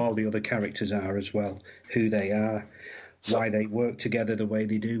know what all the other characters are as well, who they are, why they work together the way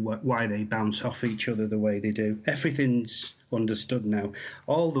they do, why they bounce off each other the way they do. Everything's understood now.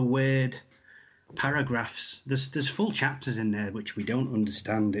 All the weird paragraphs, there's full chapters in there which we don't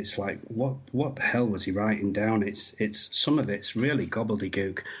understand. It's like, what the hell was he writing down? It's some of it's really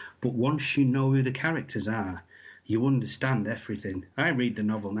gobbledygook, but once you know who the characters are, you understand everything. I read the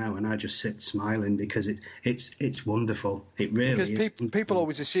novel now and I just sit smiling because it's wonderful. It really is. Because people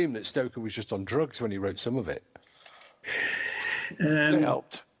always assume that Stoker was just on drugs when he wrote some of it. It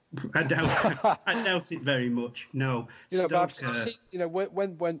helped. I doubt it very much. No, but I've seen,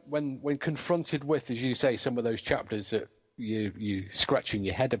 when confronted with, as you say, some of those chapters that you scratching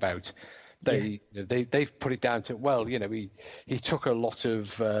your head about, they've put it down to, well, he took a lot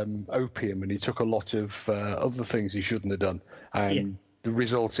of opium and he took a lot of other things he shouldn't have done, and the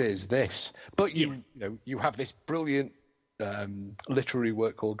result is this. But you have this brilliant literary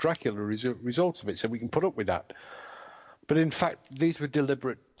work called Dracula as a result of it, so we can put up with that. But in fact, these were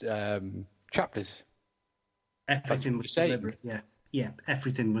deliberate chapters. Everything was deliberate. Yeah,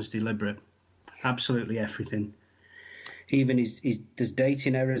 everything was deliberate. Absolutely everything. Even there's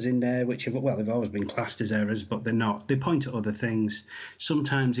dating errors in there, which they've always been classed as errors, but they're not. They point at other things.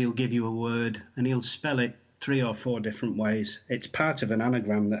 Sometimes he'll give you a word and he'll spell it 3 or 4 different ways. It's part of an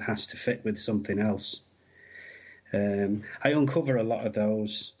anagram that has to fit with something else. I uncover a lot of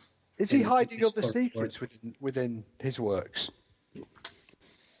those. Is he hiding other secrets within his works?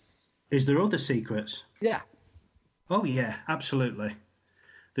 Is there other secrets? Yeah. Oh, yeah, absolutely.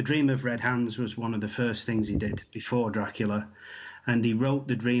 The Dream of Red Hands was one of the first things he did before Dracula, and he wrote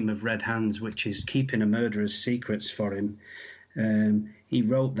The Dream of Red Hands, which is keeping a murderer's secrets for him. He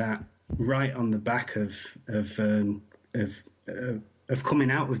wrote that right on the back of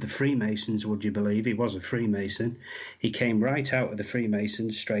coming out with the Freemasons, would you believe? He was a Freemason. He came right out of the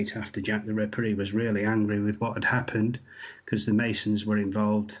Freemasons straight after Jack the Ripper. He was really angry with what had happened because the Masons were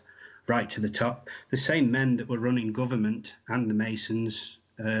involved right to the top. The same men that were running government and the Masons,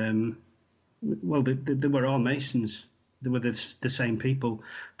 they were all Masons. They were the same people,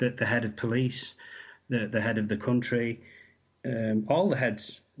 the head of police, the head of the country. All the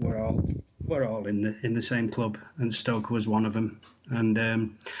heads were all in the same club, and Stoker was one of them.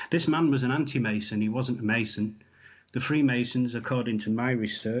 And this man was an anti-Mason. He wasn't a Mason. The Freemasons, according to my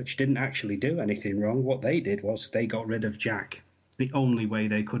research, didn't actually do anything wrong. What they did was they got rid of Jack, the only way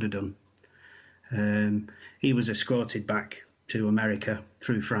they could have done. He was escorted back to America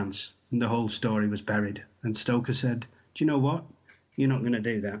through France, and the whole story was buried. And Stoker said, do you know what? You're not going to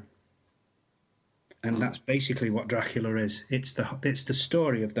do that. And that's basically what Dracula is. It's the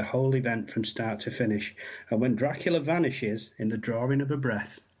story of the whole event from start to finish. And when Dracula vanishes in the drawing of a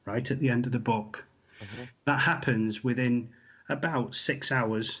breath, right at the end of the book, that happens within about 6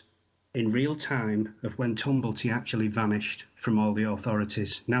 hours in real time of when Tumblety actually vanished from all the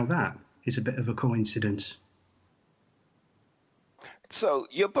authorities. Now that is a bit of a coincidence. So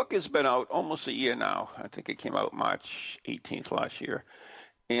your book has been out almost a year now. I think it came out March 18th last year.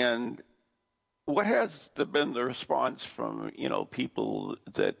 And what has been the response from, people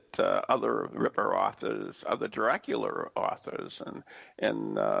that other Ripper authors, other Dracula authors,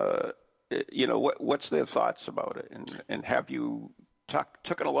 and what's their thoughts about it? And have you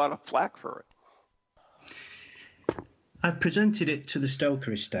taken a lot of flack for it? I've presented it to the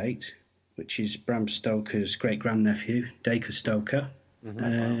Stoker estate, which is Bram Stoker's great-grandnephew, Dacre Stoker.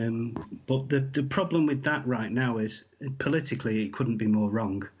 But the problem with that right now is politically it couldn't be more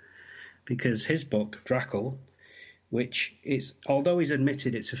wrong. Because his book, Dracula, which is, although he's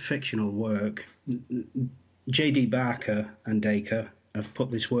admitted it's a fictional work, J.D. Barker and Dacre have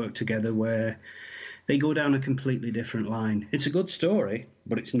put this work together where they go down a completely different line. It's a good story,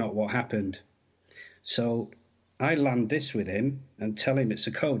 but it's not what happened. So I land this with him and tell him it's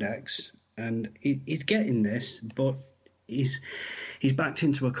a codex, and he's getting this, but he's backed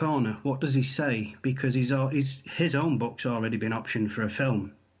into a corner. What does he say? Because his own book's already been optioned for a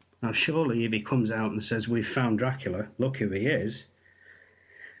film. Now, surely if he comes out and says, we've found Dracula, look who he is,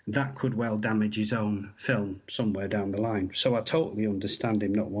 that could well damage his own film somewhere down the line. So I totally understand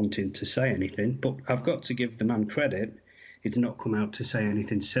him not wanting to say anything, but I've got to give the man credit. He's not come out to say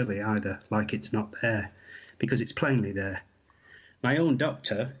anything silly either, like it's not there, because it's plainly there. My own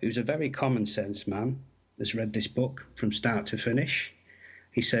doctor, who's a very common sense man, has read this book from start to finish.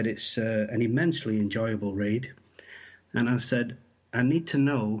 He said it's an immensely enjoyable read. And I said, I need to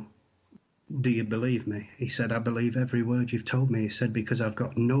know, do you believe me? He said, I believe every word you've told me. He said, because I've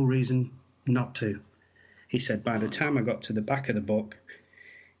got no reason not to. He said, by the time I got to the back of the book,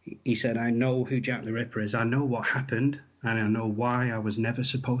 he said, I know who Jack the Ripper is. I know what happened, and I know why I was never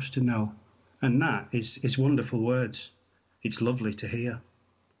supposed to know. And that is wonderful words. It's lovely to hear.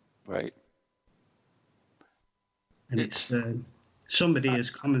 Right. And it's somebody as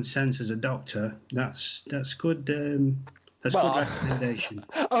common sense as a doctor. That's good. That's good recommendation.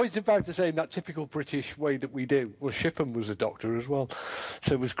 I was about to say, in that typical British way that we do. Well, Shippen was a doctor as well,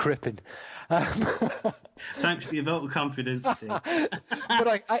 so was Crippen. Thanks for your vote of confidence, Steve.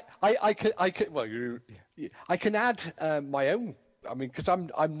 But I could. Well, I can add my own. I mean, because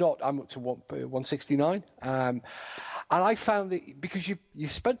I'm up to 169. And I found that because you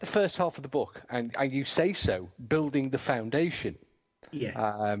spent the first half of the book, and you say so, building the foundation.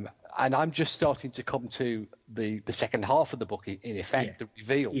 Yeah. And I'm just starting to come to the second half of the book, in effect, the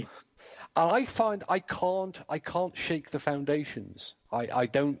reveal. Yeah. And I find I can't shake the foundations. I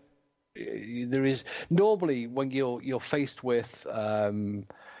don't. There is normally when you're faced with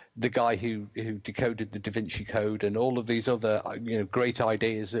the guy who decoded the Da Vinci Code and all of these other great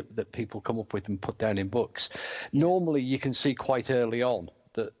ideas that people come up with and put down in books. Normally, you can see quite early on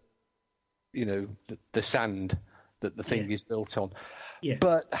that the sand that the thing is built on. Yeah.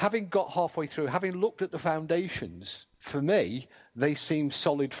 But having got halfway through, having looked at the foundations, for me, they seem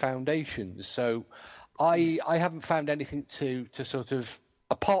solid foundations. So I haven't found anything to sort of,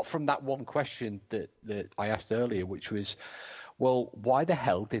 apart from that one question that I asked earlier, which was, well, why the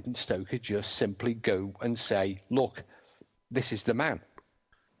hell didn't Stoker just simply go and say, look, this is the man.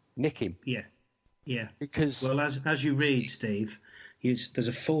 Nick him. Yeah. Yeah. Because... Well, as you read, Steve, there's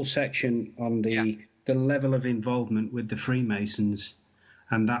a full section on the level of involvement with the Freemasons,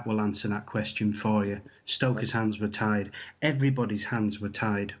 and that will answer that question for you. Stoker's hands were tied. Everybody's hands were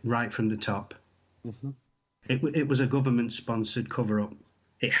tied right from the top. Mm-hmm. It was a government-sponsored cover-up.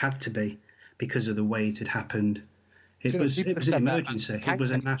 It had to be because of the way it had happened. It was an emergency. It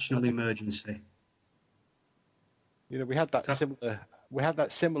was a national emergency. We had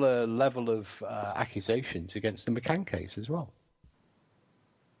that similar level of accusations against the McCann case as well.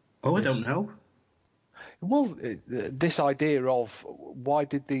 Oh, I don't know. Well, this idea of why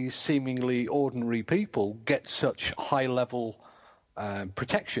did these seemingly ordinary people get such high-level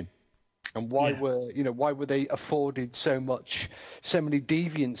protection, and why were they afforded so many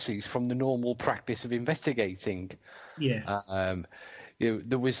deviancies from the normal practice of investigating? Yeah.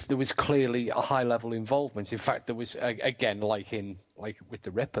 There was clearly a high-level involvement. In fact, there was again, like with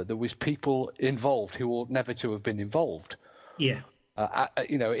the Ripper, there was people involved who ought never to have been involved. Yeah.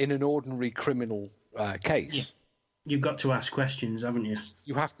 In an ordinary criminal case. Yeah. You've got to ask questions, haven't you?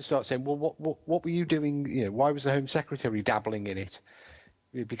 You have to start saying, well, what were you doing? Why was the Home Secretary dabbling in it?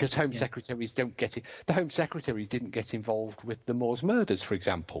 Because Home Secretaries don't get it. The Home Secretary didn't get involved with the Moors murders, for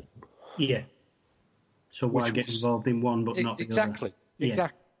Yeah. So why get involved in one but not the other?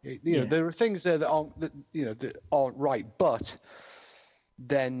 Exactly. There are things there that aren't right, but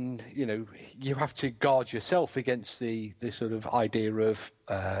then you have to guard yourself against the sort of idea of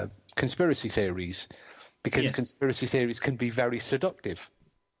conspiracy theories, because conspiracy theories can be very seductive.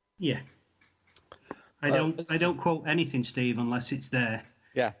 Yeah. I don't quote anything, Steve, unless it's there.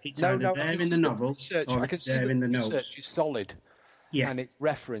 Yeah. It's either there in the novel or it's there in the notes. The research is solid. Yeah. And it's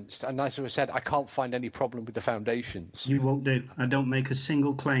referenced. And as I said, I can't find any problem with the foundations. You won't do. I don't make a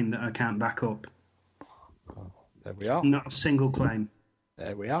single claim that I can't back up. There we are. Not a single claim.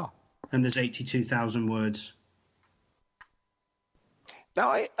 There we are. And there's 82,000 words. Now,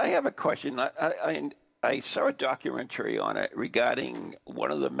 I have a question. I saw a documentary on it regarding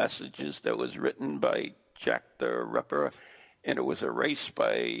one of the messages that was written by Jack the Ripper, and it was erased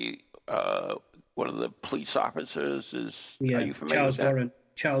by one of the police officers is. Yeah, Are you familiar Charles with that? Warren.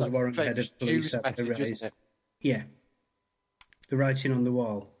 Charles Warren, head of police at the raise. Yeah, the writing on the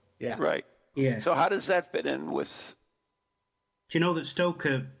wall. Yeah. Right. Yeah. So how does that fit in with? Do you know that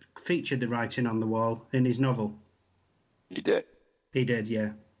Stoker featured the writing on the wall in his novel? You did. He did,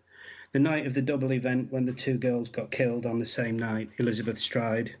 yeah. The night of the double event when the two girls got killed on the same night, Elizabeth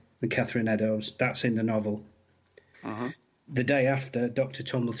Stride and Catherine Eddowes, that's in the novel. Mm-hmm. The day after Dr.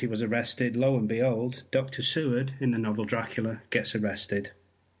 Tumblety was arrested, lo and behold, Dr. Seward, in the novel Dracula, gets arrested.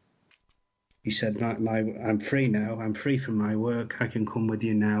 He said, I'm free now, I'm free from my work, I can come with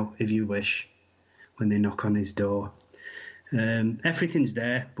you now, if you wish, when they knock on his door. Everything's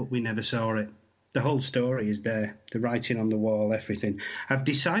there, but we never saw it. The whole story is there, the writing on the wall, everything. I've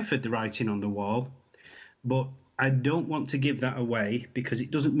deciphered the writing on the wall, but I don't want to give that away because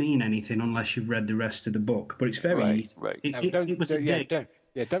it doesn't mean anything unless you've read the rest of the book. But it's very easy. Right. It was a dig.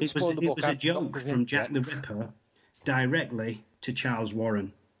 Don't spoil the book. It was a joke from Jack the Ripper directly to Charles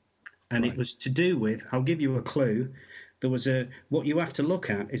Warren. And it was to do with, I'll give you a clue, there was what you have to look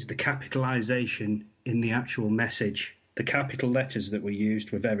at is the capitalisation in the actual message. The capital letters that were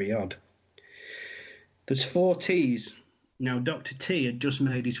used were very odd. There's 4 T's. Now, Dr. T had just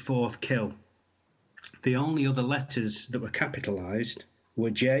made his 4th kill. The only other letters that were capitalised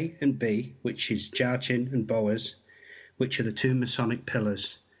were J and B, which is Jarchin and Boas, which are the 2 Masonic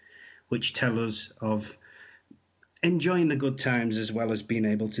pillars, which tell us of enjoying the good times as well as being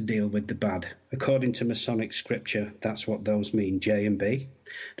able to deal with the bad. According to Masonic scripture, that's what those mean, J and B.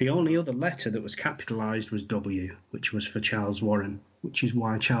 The only other letter that was capitalised was W, which was for Charles Warren, which is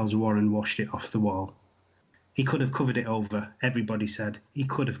why Charles Warren washed it off the wall. He could have covered it over, everybody said. He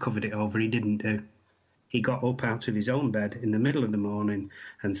could have covered it over, he didn't do. He got up out of his own bed in the middle of the morning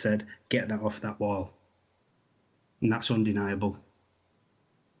and said, get that off that wall. And that's undeniable.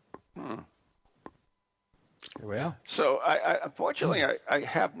 Hmm. Here we are. So, unfortunately, I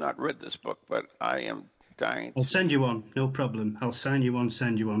have not read this book, but I am dying. I'll send you one, no problem. I'll sign you one,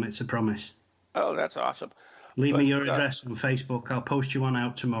 send you one. It's a promise. Oh, that's awesome. Leave me your address on Facebook. I'll post you one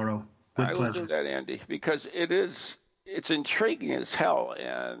out tomorrow. With I pleasure. will do that, Andy, because it's intriguing as hell,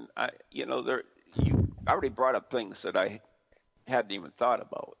 and you already brought up things that I hadn't even thought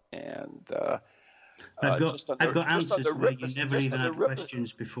about, and I've got answers where you never even had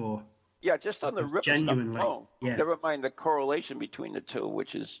questions before. Yeah, just on the Ripper genuinely, stuff alone. yeah. Never mind the correlation between the two,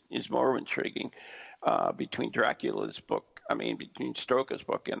 which is more intriguing, between between Stoker's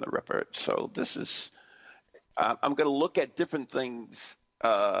book and the Ripper. So this is, I'm going to look at different things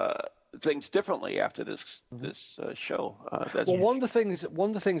differently after this show. One of the things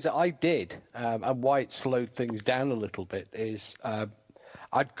that I did, and why it slowed things down a little bit, is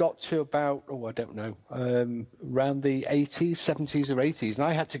I'd got to about, around the 80s, 70s or 80s, and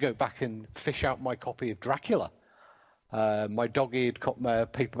I had to go back and fish out my copy of Dracula, my dog-eared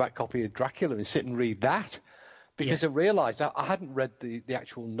paperback copy of Dracula, and sit and read that, because I realised I hadn't read the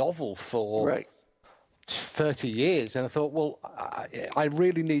actual novel for 30 years, and I thought, well, I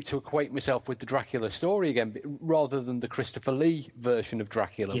really need to acquaint myself with the Dracula story again, rather than the Christopher Lee version of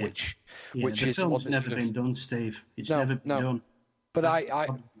Dracula, which is the film's never been done, Steve. It's never been done. But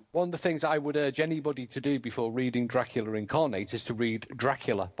one of the things I would urge anybody to do before reading Dracula Incarnate is to read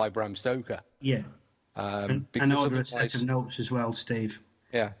Dracula by Bram Stoker. Yeah. And order a set of notes as well, Steve.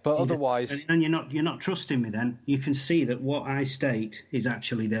 Yeah, but otherwise... And you're not trusting me then. You can see that what I state is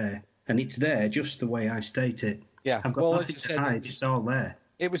actually there. And it's there just the way I state it. Yeah. I've got nothing to hide. It's all there.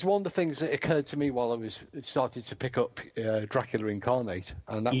 It was one of the things that occurred to me while I started to pick up Dracula Incarnate,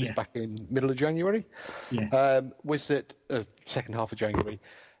 and that was back in middle of January. Yeah. Was that second half of January?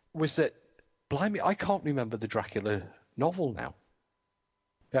 Was that, blimey, I can't remember the Dracula novel now.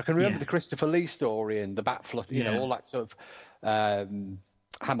 I can remember the Christopher Lee story and the Batflut, all that sort of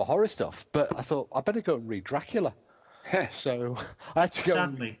Hammer horror stuff. But I thought I better go and read Dracula. So I had to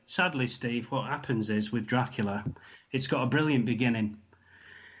go. Sadly, Steve, what happens is with Dracula, it's got a brilliant beginning.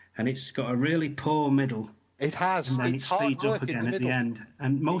 And it's got a really poor middle. It has. And then it's it speeds up again at the end.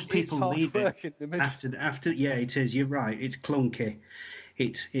 And most people leave it after. Yeah, it is. You're right. It's clunky.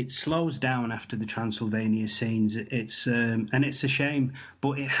 It slows down after the Transylvania scenes. It's and it's a shame,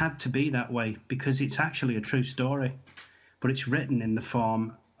 but it had to be that way because it's actually a true story, but it's written in the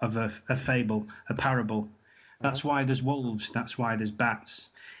form of a fable, a parable. That's why there's wolves. That's why there's bats.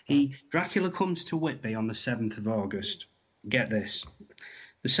 Dracula comes to Whitby on the 7th of August. Get this.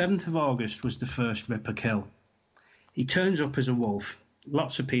 The 7th of August was the first Ripper kill. He turns up as a wolf.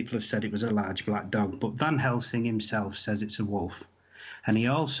 Lots of people have said it was a large black dog, but Van Helsing himself says it's a wolf. And he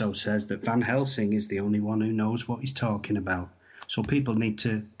also says that Van Helsing is the only one who knows what he's talking about. So people need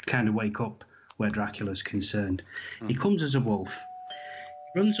to kind of wake up where Dracula's concerned. He comes as a wolf,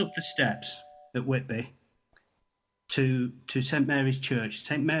 runs up the steps at Whitby to St Mary's Church.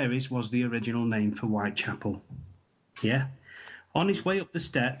 St Mary's was the original name for Whitechapel. Yeah? On his way up the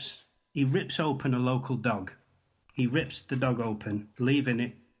steps, he rips open a local dog. He rips the dog open, leaving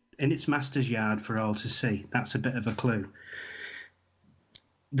it in its master's yard for all to see. That's a bit of a clue.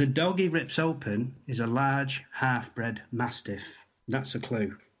 The dog he rips open is a large half-bred mastiff. That's a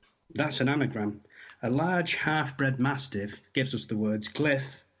clue. That's an anagram. A large half-bred mastiff gives us the words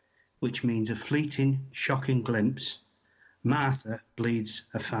glyph, which means a fleeting, shocking glimpse. Martha bleeds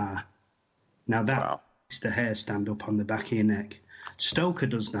afar. Now that makes the hair stand up on the back of your neck. Stoker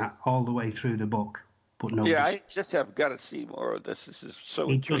does that all the way through the book. But no. Yeah, I just have got to see more of this. This is so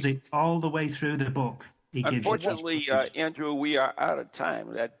He intriguing. does it all the way through the book. Unfortunately, Andrew, we are out of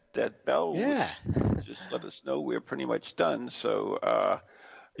time. That bell just let us know we're pretty much done. So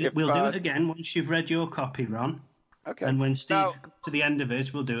we'll do it again once you've read your copy, Ron. Okay. And when Steve comes to the end of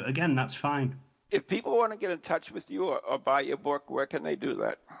his, we'll do it again. That's fine. If people want to get in touch with you or buy your book, where can they do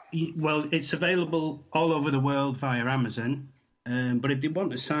that? Well, it's available all over the world via Amazon. But if they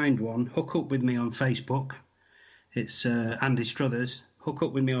want a signed one, hook up with me on Facebook. It's Andy Struthers. Hook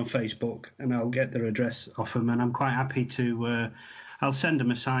up with me on Facebook, and I'll get their address off them. And I'm quite happy to. I'll send them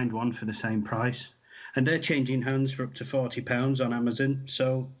a signed one for the same price. And they're changing hands for up to £40 on Amazon.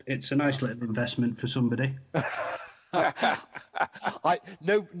 So it's a nice little investment for somebody.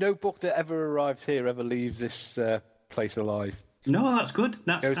 No book that ever arrives here ever leaves this place alive. No, that's good.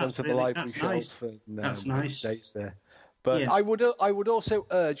 Goes onto the library shelf. Nice. And, that's nice. Stays there. But yeah. I would also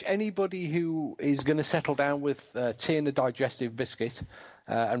urge anybody who is going to settle down with tea and a digestive biscuit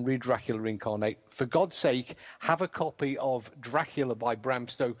and read Dracula Incarnate, for God's sake, have a copy of Dracula by Bram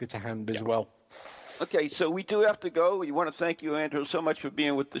Stoker to hand as well. Okay, so we do have to go. We want to thank you, Andrew, so much for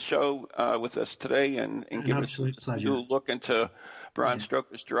being with the show with us today and give us a new look into Bram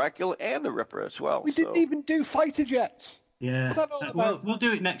Stoker's Dracula and the Ripper as well. We didn't even do fighter jets. Yeah. Well, we'll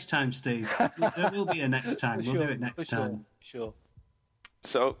do it next time, Steve. There will be a next time. We'll do it next time. Sure.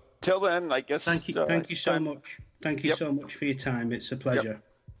 So till then, I guess. Thank you so much. Thank you so much for your time. It's a pleasure. Yep.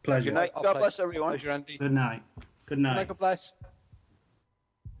 Pleasure. Good night. God bless everyone. Pleasure, Andy. Good night. Good night. God bless.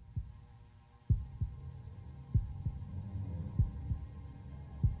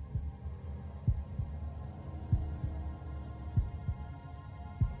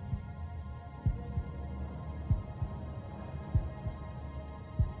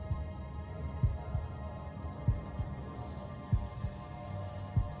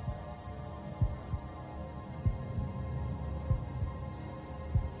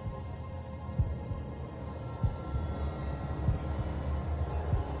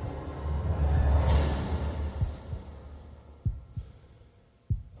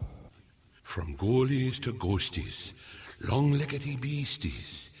 From ghoulies to ghosties, long-leggedy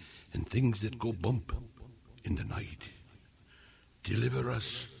beasties, and things that go bump in the night. Deliver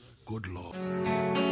us, good Lord.